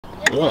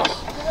Ugh.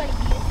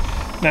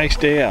 Nice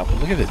day out, but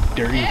look at the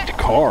dirty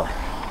car.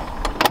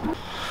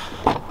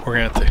 We're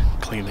gonna have to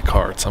clean the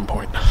car at some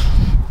point.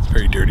 It's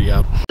very dirty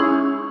out.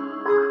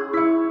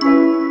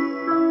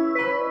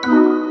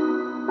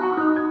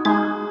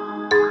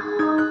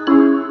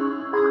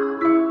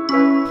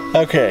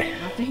 Okay.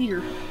 Not the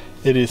heater.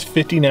 It is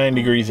 59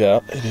 degrees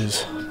out. It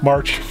is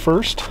March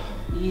 1st.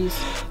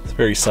 Yes. It's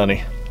very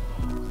sunny.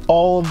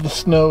 All of the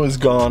snow is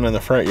gone in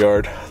the front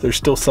yard. There's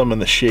still some in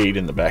the shade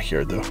in the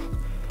backyard though.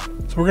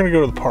 So we're gonna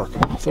go to the park.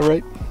 Is that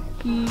right?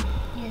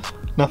 Yes.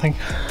 Nothing?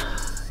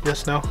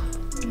 Yes, no?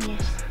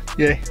 Yes.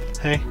 Yay.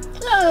 Hey.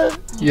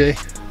 Yay.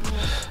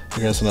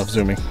 You guys enough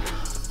zooming.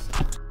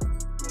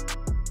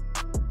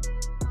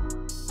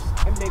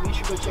 Maybe you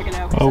should go check it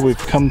out. Oh, we've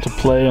come to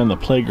play on the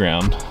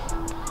playground.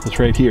 It's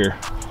right here.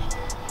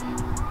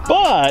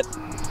 But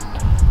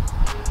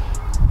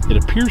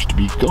it appears to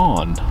be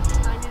gone.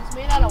 I mean, it's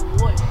made out of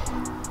wood.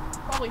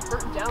 Probably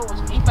burnt down,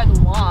 was ate by the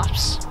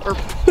wasps, or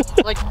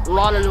like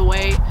rotted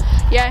away.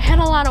 Yeah, it had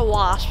a lot of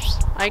wasps.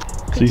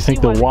 So you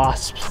think the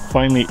wasps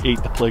finally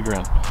ate the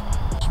playground?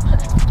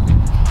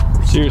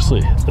 Seriously,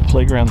 the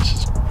playground's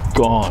just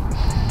gone.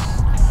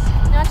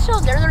 No, it's still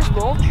there. There's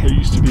mulch. There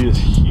used to be this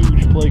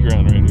huge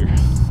playground right here.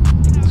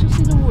 It's just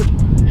in the wood.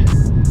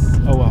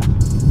 Oh wow.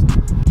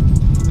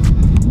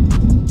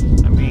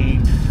 I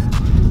mean,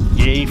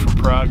 yay for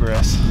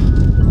progress.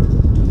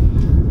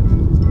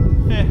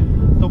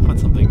 They'll put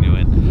something new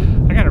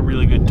in. I got a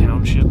really good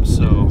township,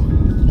 so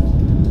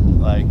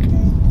like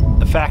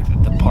the fact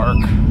that the park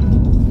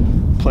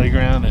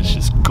playground is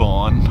just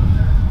gone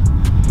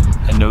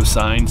and no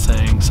sign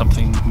saying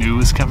something new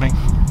is coming,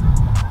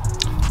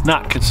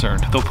 not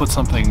concerned. They'll put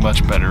something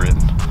much better in.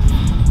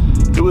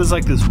 It was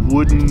like this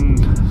wooden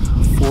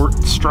fort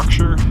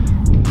structure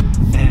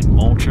and had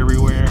mulch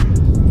everywhere,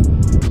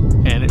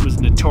 and it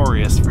was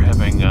notorious for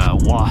having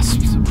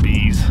wasps and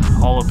bees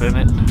all up in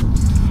it.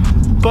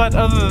 But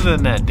other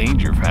than that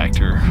danger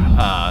factor,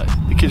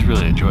 the kids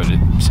really enjoyed it,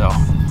 so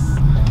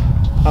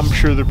I'm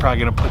sure they're probably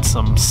gonna put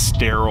some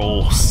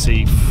sterile,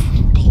 safe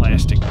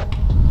plastic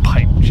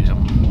pipe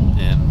gym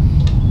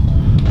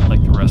in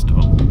like the rest of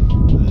them.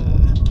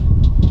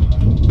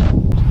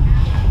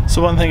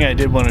 So one thing I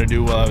did want to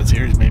do while I was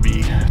here is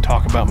maybe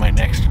talk about my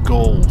next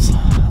goals.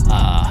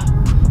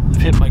 I've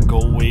hit my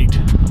goal weight.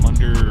 I'm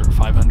under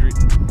 500,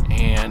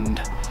 and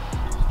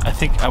I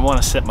think I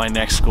want to set my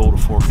next goal to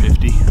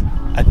 450.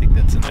 I think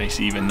that's a nice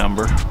even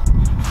number.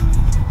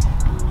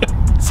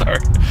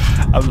 Sorry,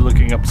 I was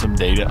looking up some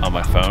data on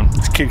my phone.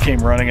 This kid came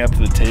running up to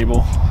the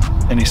table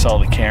and he saw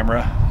the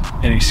camera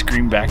and he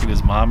screamed back at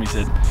his mom. He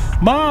said,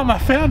 "Mom, I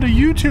found a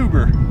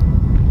YouTuber."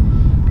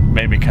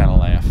 Made me kind of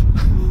laugh.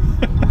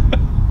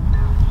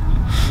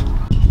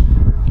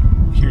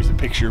 Here's a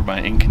picture of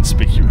my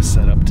inconspicuous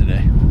setup.